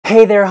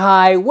Hey there,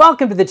 hi,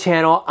 welcome to the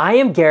channel. I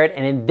am Garrett,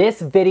 and in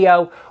this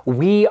video,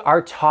 we are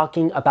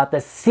talking about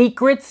the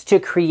secrets to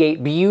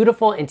create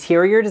beautiful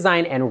interior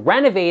design and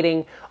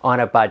renovating on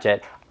a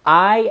budget.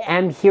 I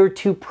am here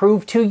to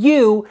prove to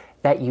you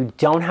that you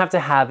don't have to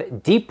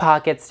have deep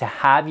pockets to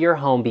have your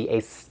home be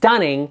a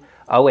stunning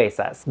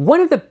oasis. One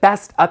of the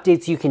best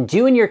updates you can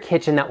do in your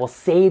kitchen that will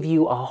save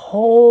you a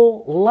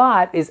whole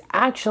lot is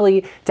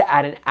actually to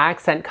add an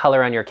accent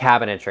color on your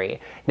cabinetry.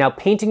 Now,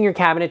 painting your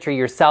cabinetry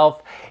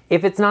yourself,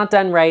 if it's not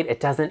done right, it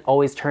doesn't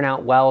always turn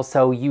out well,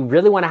 so you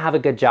really want to have a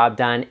good job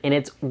done, and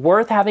it's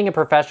worth having a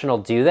professional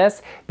do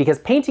this because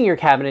painting your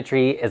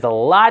cabinetry is a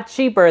lot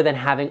cheaper than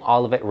having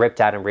all of it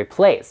ripped out and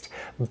replaced.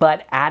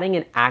 But adding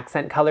an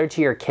accent color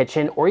to your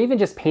kitchen, or even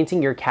just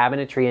painting your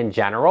cabinetry in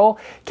general,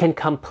 can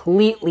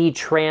completely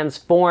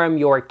transform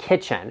your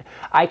kitchen.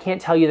 I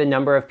can't tell you the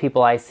number of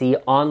people I see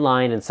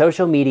online and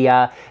social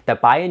media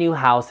that buy a new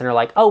house and are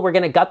like, oh, we're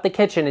gonna gut the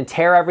kitchen and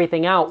tear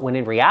everything out, when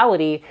in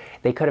reality,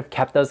 they could have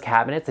kept those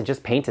cabinets and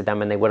just painted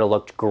them and they would have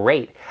looked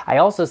great. I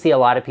also see a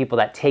lot of people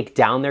that take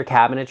down their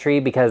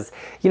cabinetry because,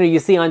 you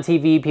see on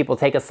TV, people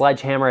take a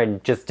sledgehammer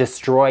and just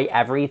destroy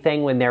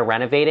everything when they're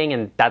renovating,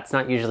 and that's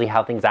not usually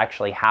how things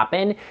actually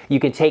happen. You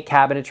can take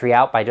cabinetry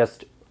out by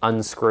just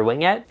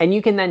unscrewing it, and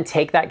you can then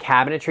take that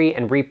cabinetry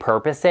and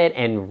repurpose it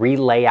and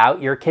relay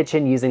out your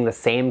kitchen using the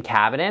same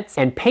cabinets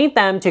and paint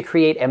them to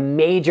create a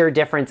major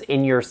difference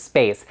in your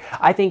space.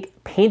 I think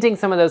painting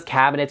some of those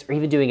cabinets, or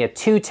even doing a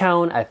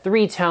two-tone, a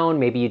three-tone,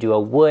 maybe you do a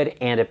wood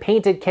and a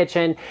painted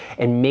kitchen,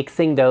 and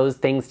mixing those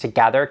things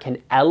together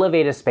can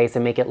elevate a space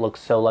and make it look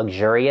so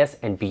luxurious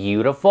and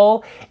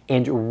beautiful,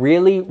 and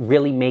really,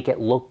 really make it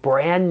look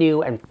brand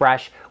new and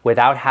fresh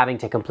without having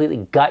to completely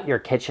gut your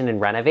kitchen and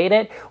renovate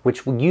it,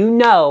 which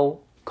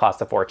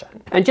cost a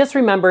fortune. And just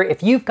remember,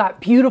 if you've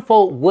got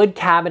beautiful wood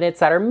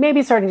cabinets that are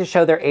maybe starting to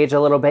show their age a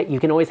little bit, you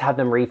can always have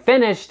them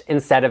refinished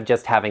instead of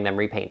just having them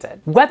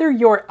repainted. Whether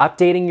you're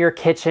updating your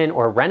kitchen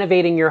or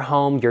renovating your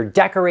home, you're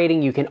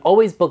decorating, you can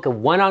always book a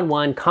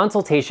one-on-one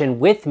consultation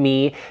with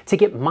me to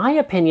get my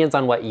opinions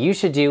on what you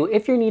should do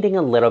if you're needing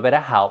a little bit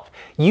of help.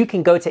 You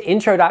can go to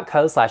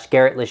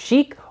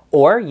intro.co/GarrettLeChic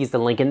or use the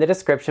link in the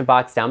description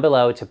box down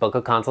below to book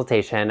a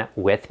consultation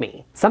with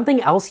me. Something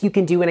else you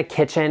can do in a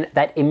kitchen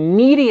that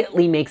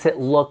immediately makes it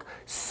look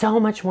so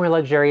much more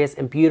luxurious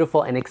and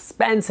beautiful and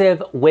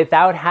expensive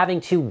without having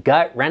to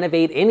gut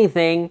renovate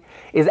anything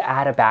is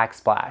add a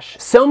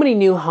backsplash. So many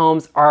new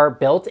homes are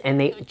built and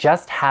they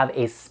just have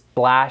a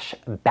splash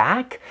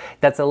back.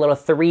 That's a little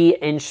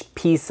 3-inch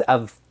piece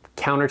of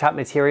countertop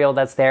material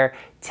that's there.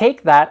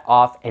 Take that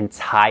off and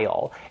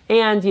tile.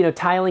 And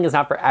tiling is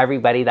not for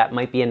everybody. That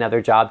might be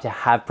another job to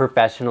have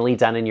professionally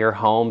done in your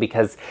home,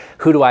 because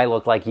who do I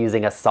look like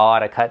using a saw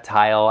to cut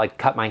tile? I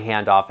cut my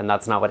hand off, and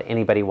that's not what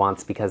anybody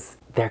wants because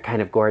they're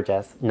kind of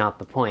gorgeous, not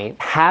the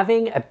point.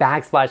 Having a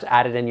backsplash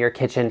added in your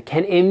kitchen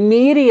can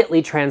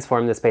immediately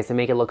transform the space and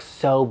make it look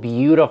so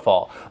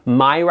beautiful.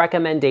 My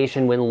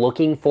recommendation when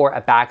looking for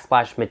a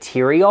backsplash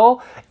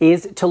material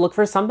is to look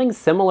for something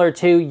similar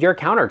to your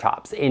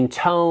countertops in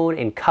tone,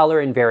 in color,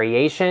 and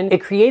variation.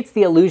 It creates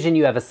the illusion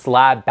you have a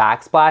slab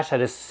backsplash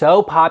that is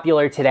so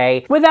popular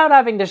today without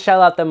having to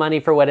shell out the money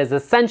for what is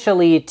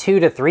essentially 2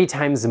 to 3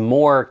 times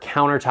more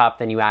countertop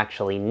than you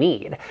actually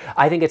need.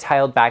 I think a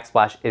tiled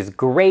backsplash is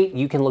great.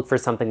 You can look for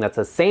something that's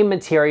the same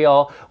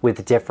material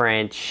with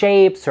different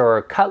shapes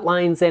or cut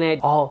lines in it,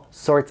 all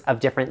sorts of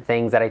different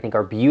things that I think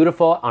are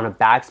beautiful on a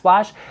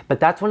backsplash.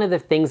 But that's one of the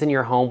things in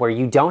your home where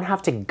you don't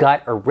have to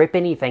gut or rip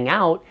anything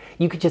out.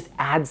 You could just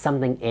add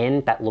something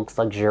in that looks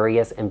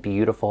luxurious and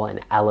beautiful and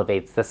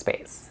elevates the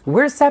space.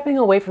 We're stepping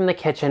away from the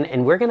kitchen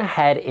and we're gonna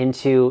head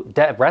into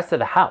the rest of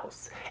the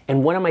house.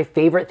 And one of my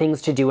favorite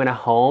things to do in a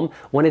home,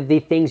 one of the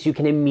things you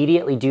can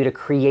immediately do to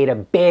create a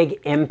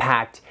big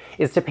impact,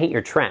 is to paint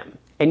your trim.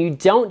 And you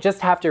don't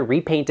just have to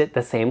repaint it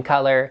the same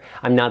color.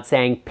 I'm not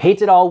saying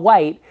paint it all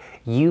white.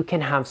 You can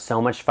have so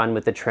much fun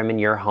with the trim in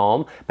your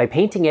home by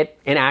painting it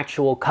an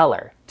actual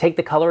color. Take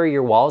the color of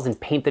your walls and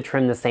paint the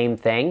trim the same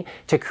thing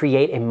to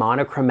create a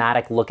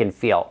monochromatic look and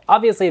feel.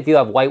 Obviously, if you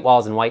have white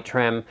walls and white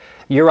trim,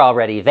 you're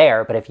already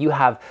there, but if you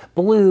have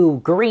blue,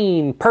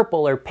 green,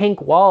 purple, or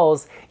pink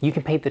walls, you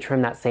can paint the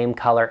trim that same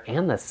color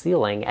and the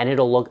ceiling, and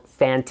it'll look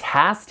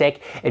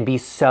fantastic and be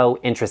so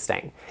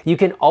interesting. You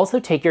can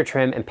also take your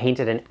trim and paint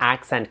it an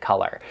accent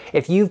color.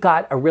 If you've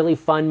got a really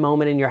fun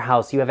moment in your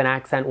house, you have an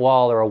accent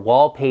wall or a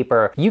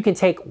wallpaper, you can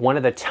take one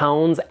of the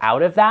tones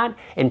out of that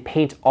and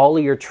paint all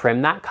of your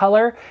trim that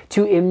color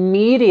to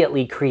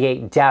immediately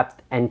create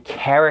depth and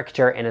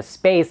character in a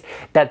space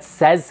that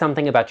says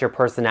something about your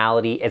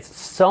personality. It's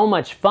so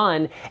much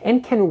fun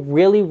and can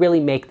really, really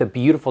make the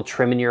beautiful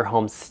trim in your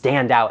home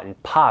stand out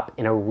and pop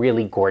in a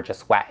really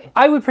gorgeous way.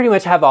 I would pretty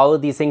much have all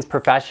of these things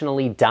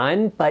professionally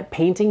done, but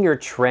painting your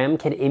trim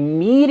can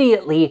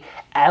immediately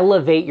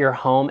elevate your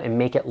home and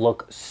make it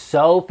look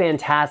so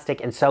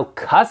fantastic and so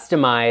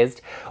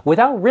customized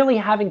without really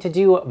having to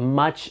do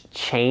much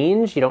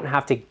change. You don't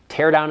have to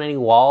tear down any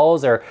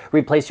walls or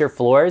replace your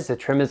floors. The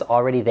trim is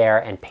already there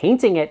and painted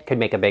painting it could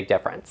make a big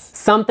difference.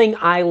 Something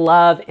I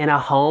love in a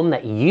home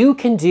that you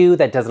can do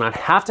that does not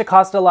have to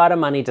cost a lot of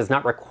money, does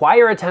not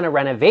require a ton of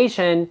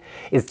renovation,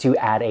 is to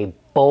add a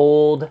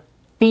bold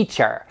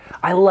feature.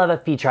 I love a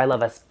feature. I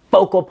love a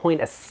focal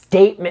point, a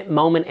statement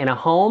moment in a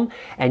home,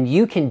 and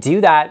you can do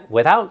that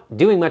without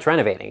doing much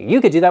renovating. You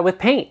could do that with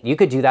paint. You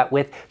could do that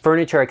with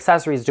furniture,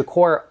 accessories,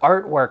 decor,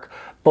 artwork.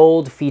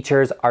 Bold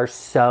features are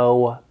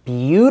so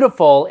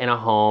beautiful in a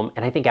home,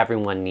 and I think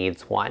everyone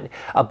needs one.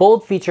 A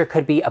bold feature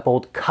could be a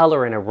bold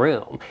color in a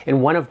room.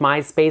 In one of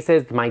my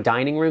spaces, my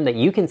dining room that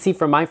you can see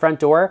from my front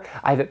door,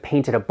 I have it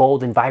painted a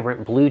bold and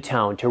vibrant blue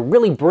tone to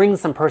really bring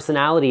some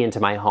personality into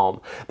my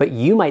home. But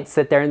you might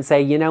sit there and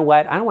say, you know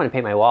what? I don't want to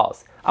paint my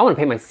walls. I want to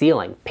paint my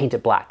ceiling, paint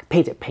it black,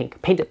 paint it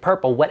pink, paint it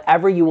purple,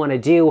 whatever you want to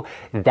do.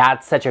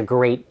 That's such a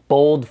great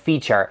bold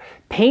feature.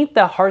 Paint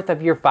the hearth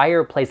of your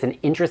fireplace an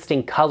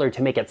interesting color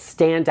to make it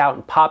stand out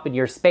and pop in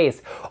your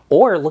space,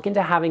 or look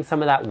into having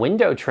some of that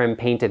window trim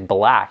painted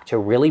black to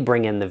really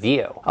bring in the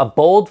view. A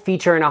bold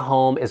feature in a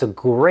home is a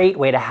great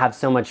way to have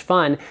so much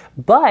fun,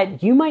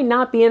 but you might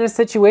not be in a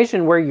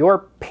situation where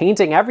you're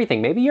painting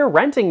everything. Maybe you're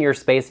renting your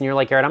space and you're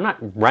like, Garrett, I'm not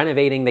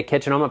renovating the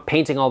kitchen, I'm not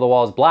painting all the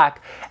walls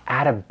black.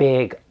 Add a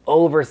big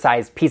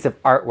oversized piece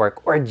of artwork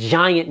or a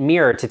giant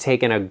mirror to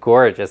take in a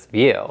gorgeous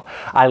view.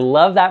 I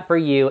love that for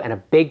you, and a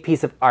big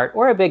piece of art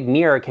or a big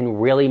mirror can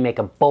really make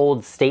a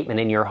bold statement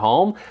in your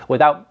home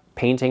without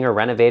painting or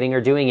renovating or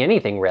doing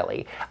anything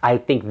really. I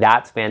think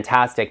that's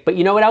fantastic. But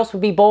you know what else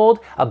would be bold?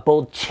 A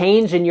bold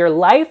change in your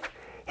life?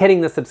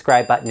 Hitting the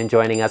subscribe button and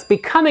joining us,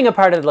 becoming a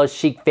part of the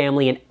LeChic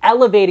family, and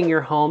elevating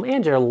your home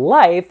and your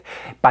life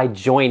by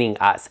joining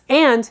us.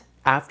 And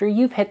after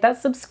you've hit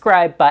that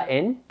subscribe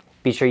button,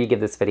 be sure you give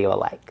this video a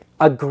like.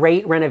 A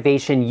great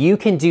renovation you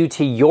can do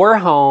to your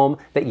home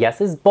that, yes,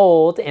 is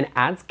bold and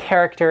adds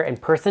character and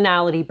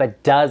personality,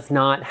 but does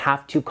not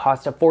have to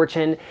cost a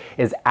fortune,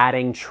 is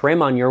adding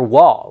trim on your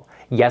wall.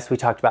 Yes, we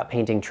talked about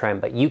painting trim,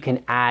 but you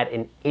can add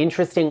an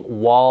interesting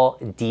wall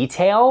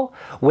detail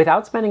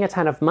without spending a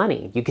ton of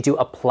money. You could do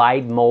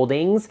applied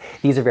moldings.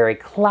 These are very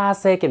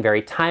classic and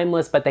very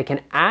timeless, but they can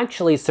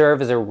actually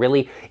serve as a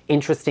really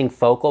interesting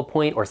focal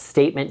point or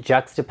statement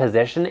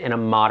juxtaposition in a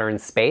modern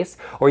space.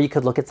 Or you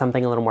could look at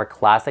something a little more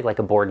classic like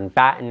a board and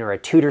batten or a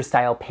Tudor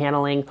style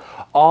paneling.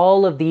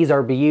 All of these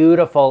are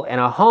beautiful in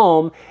a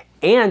home,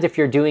 and if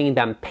you're doing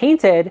them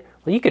painted,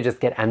 well, you could just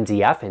get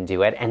MDF and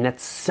do it, and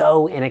that's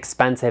so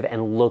inexpensive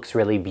and looks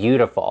really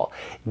beautiful.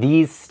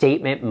 These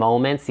statement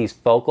moments, these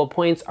focal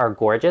points are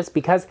gorgeous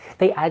because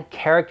they add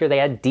character, they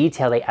add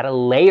detail, they add a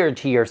layer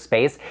to your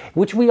space,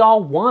 which we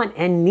all want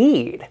and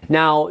need.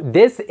 Now,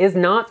 this is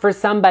not for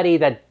somebody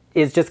that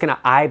is just gonna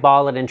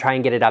eyeball it and try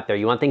and get it up there.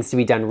 You want things to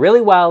be done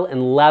really well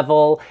and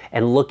level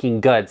and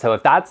looking good. So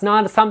if that's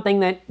not something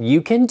that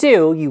you can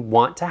do, you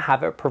want to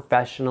have it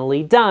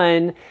professionally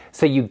done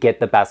so you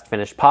get the best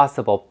finish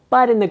possible.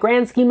 But in the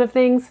grand scheme of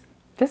things,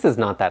 this is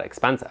not that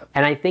expensive.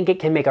 And I think it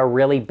can make a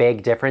really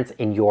big difference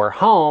in your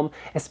home,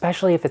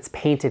 especially if it's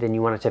painted and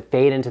you want it to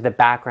fade into the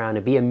background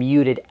and be a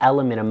muted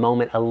element, a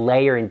moment, a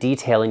layer and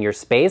detail in your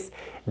space.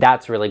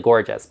 That's really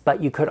gorgeous.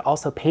 But you could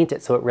also paint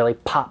it so it really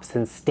pops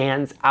and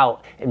stands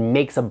out and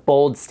makes a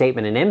bold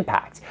statement and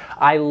impact.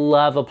 I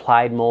love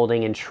applied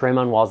molding and trim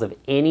on walls of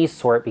any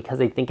sort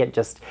because I think it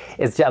just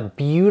is a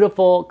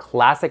beautiful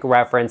classic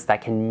reference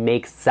that can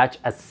make such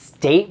a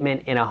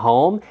statement in a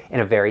home in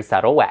a very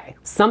subtle way.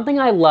 Something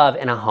I love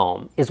in a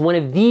home is one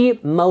of the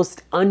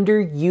most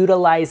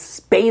underutilized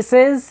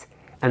spaces,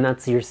 and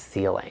that's your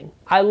ceiling.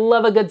 I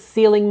love a good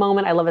ceiling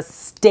moment. I love a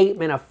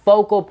statement, a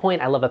focal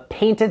point. I love a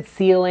painted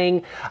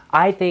ceiling.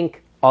 I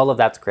think all of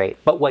that's great.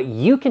 But what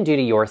you can do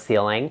to your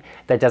ceiling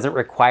that doesn't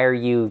require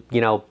you,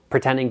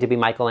 pretending to be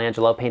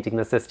Michelangelo, painting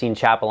the Sistine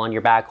Chapel on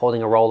your back,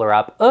 holding a roller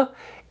up,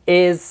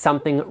 is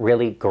something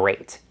really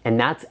great. And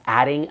that's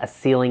adding a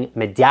ceiling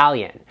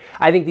medallion.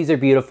 I think these are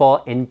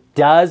beautiful and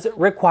does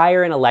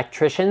require an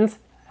electrician's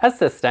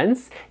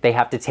assistance. They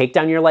have to take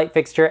down your light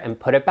fixture and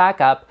put it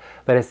back up,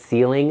 but a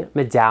ceiling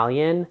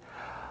medallion,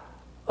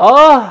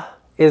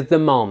 is the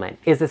moment,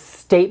 is a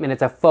statement,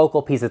 it's a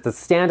focal piece, it's a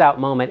standout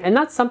moment, and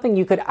that's something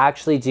you could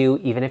actually do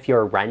even if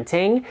you're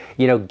renting.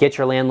 Get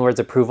your landlord's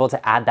approval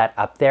to add that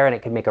up there, and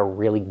it can make a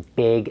really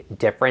big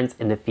difference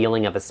in the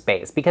feeling of a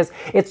space because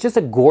it's just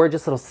a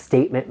gorgeous little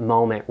statement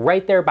moment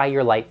right there by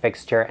your light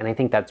fixture, and I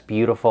think that's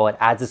beautiful. It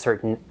adds a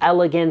certain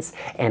elegance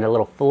and a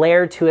little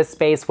flair to a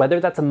space, whether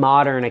that's a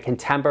modern, a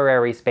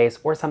contemporary space,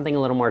 or something a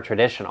little more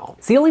traditional.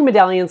 Ceiling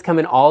medallions come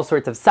in all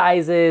sorts of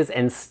sizes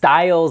and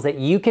styles that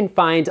you can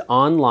find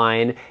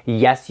online.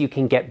 Yes, you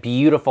can get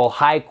beautiful,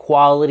 high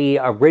quality,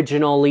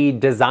 originally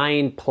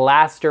designed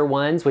plaster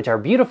ones, which are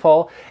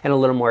beautiful and a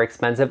little more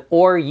expensive,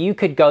 or you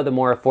could go the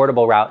more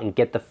affordable route and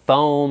get the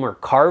foam or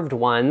carved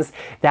ones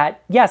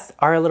that, yes,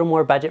 are a little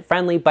more budget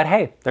friendly, but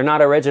hey, they're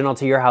not original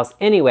to your house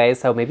anyway,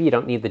 so maybe you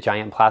don't need the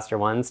giant plaster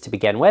ones to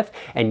begin with,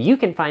 and you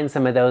can find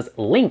some of those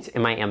linked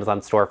in my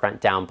Amazon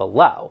storefront down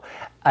below.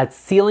 A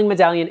ceiling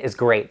medallion is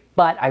great,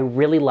 but I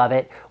really love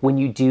it when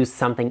you do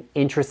something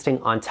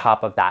interesting on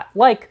top of that,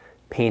 like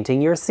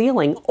painting your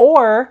ceiling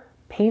or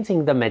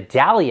painting the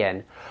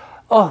Medallion.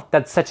 Oh,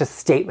 that's such a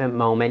statement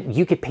moment.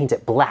 You could paint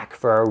it black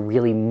for a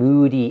really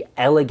moody,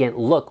 elegant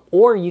look,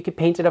 or you could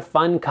paint it a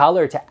fun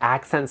color to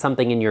accent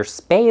something in your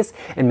space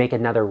and make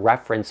another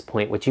reference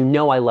point, which you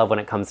know I love when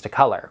it comes to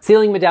color.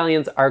 Ceiling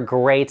medallions are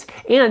great,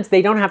 and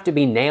they don't have to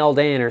be nailed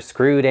in or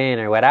screwed in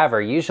or whatever.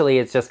 Usually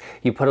it's just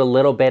you put a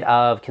little bit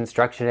of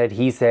construction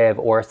adhesive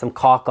or some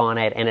caulk on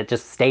it and it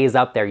just stays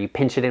up there. You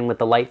pinch it in with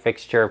the light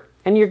fixture,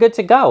 and you're good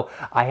to go.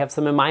 I have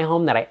some in my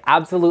home that I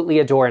absolutely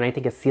adore, and I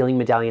think a ceiling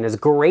medallion is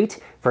great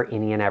for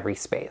any and every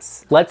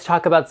space. Let's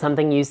talk about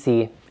something you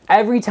see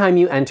every time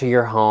you enter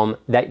your home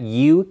that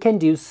you can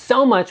do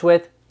so much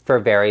with for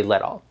very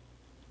little.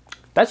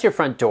 That's your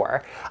front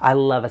door. I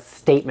love a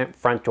statement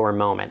front door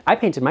moment. I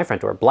painted my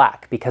front door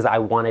black because I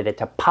wanted it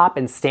to pop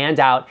and stand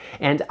out,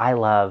 and I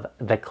love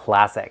the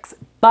classics.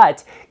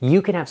 But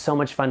you can have so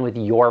much fun with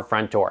your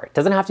front door. It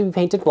doesn't have to be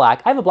painted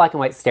black. I have a black and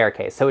white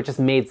staircase, so it just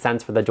made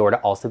sense for the door to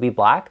also be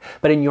black.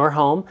 But in your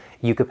home,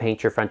 you could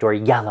paint your front door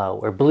yellow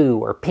or blue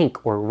or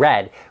pink or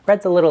red.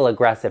 Red's a little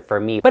aggressive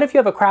for me, but if you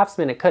have a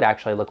craftsman, it could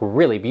actually look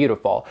really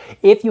beautiful.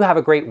 If you have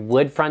a great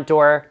wood front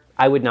door,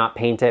 I would not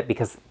paint it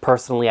because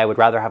personally I would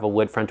rather have a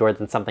wood front door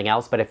than something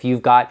else. But if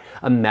you've got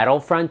a metal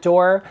front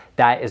door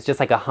that is just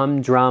like a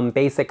humdrum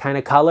basic kind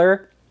of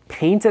color,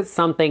 paint it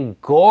something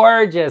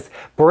gorgeous,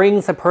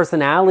 brings a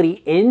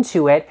personality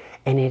into it,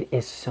 and it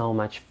is so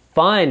much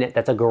fun.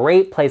 That's a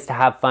great place to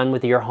have fun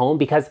with your home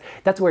because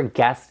that's where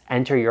guests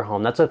enter your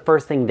home. That's the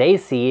first thing they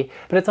see,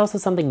 but it's also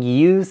something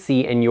you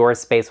see in your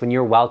space when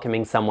you're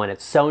welcoming someone.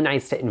 It's so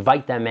nice to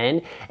invite them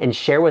in and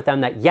share with them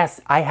that, yes,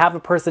 I have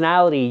a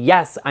personality.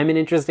 Yes, I'm an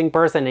interesting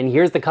person, and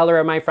here's the color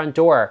of my front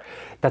door.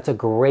 That's a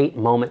great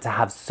moment to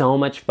have so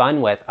much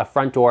fun with. A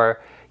front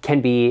door can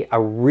be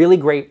a really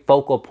great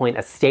focal point,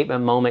 a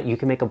statement moment. You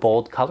can make a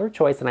bold color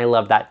choice, and I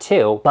love that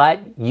too. But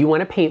you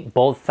want to paint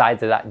both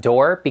sides of that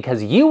door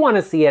because you want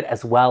to see it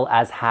as well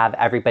as have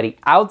everybody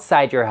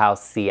outside your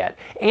house see it.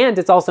 And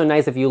it's also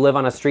nice if you live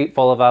on a street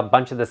full of a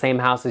bunch of the same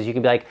houses, you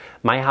can be like,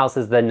 my house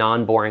is the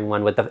non-boring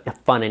one with the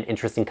fun and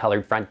interesting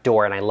colored front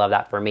door, and I love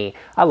that for me.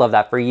 I love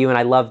that for you, and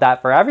I love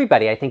that for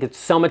everybody. I think it's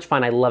so much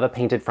fun. I love a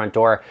painted front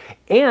door,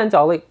 and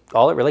all it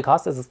really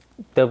costs is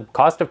the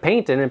cost of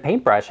paint and a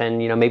paintbrush and,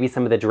 maybe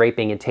some of the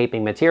draping and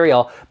taping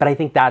material, but I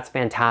think that's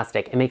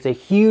fantastic. It makes a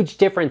huge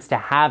difference to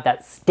have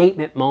that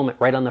statement moment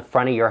right on the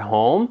front of your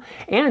home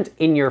and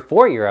in your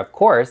foyer, of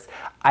course.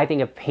 I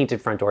think a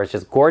painted front door is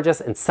just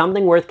gorgeous and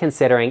something worth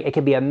considering. It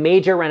could be a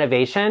major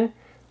renovation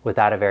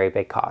without a very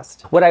big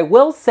cost. What I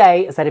will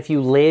say is that if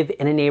you live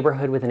in a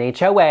neighborhood with an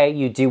HOA,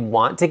 you do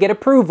want to get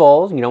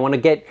approval. You don't want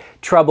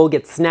to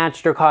get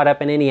snatched or caught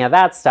up in any of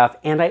that stuff.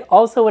 And I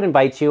also would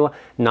invite you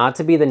not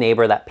to be the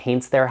neighbor that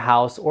paints their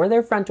house or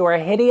their front door a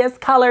hideous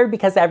color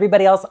because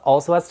everybody else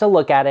also has to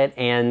look at it,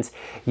 and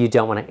you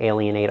don't want to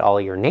alienate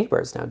all your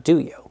neighbors now, do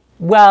you?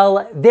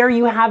 Well, there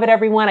you have it,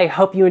 everyone. I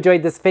hope you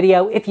enjoyed this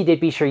video. If you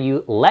did, be sure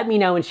you let me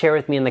know and share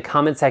with me in the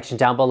comment section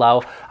down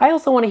below. I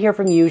also want to hear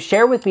from you.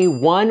 Share with me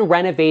one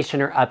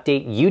renovation or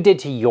update you did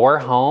to your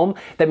home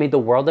that made the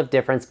world of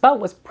difference but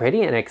was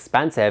pretty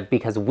inexpensive,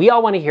 because we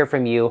all want to hear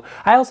from you.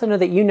 I also know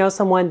that you know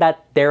someone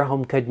that their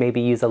home could maybe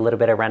use a little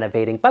bit of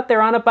renovating, but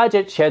they're on a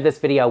budget. Share this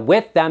video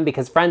with them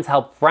because friends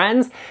help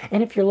friends.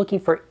 And if you're looking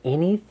for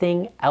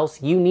anything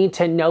else you need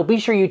to know, be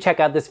sure you check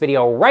out this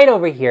video right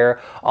over here,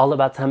 all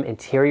about some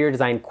interior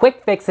design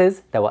quick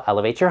fixes that will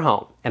elevate your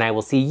home. And I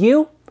will see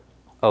you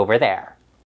over there.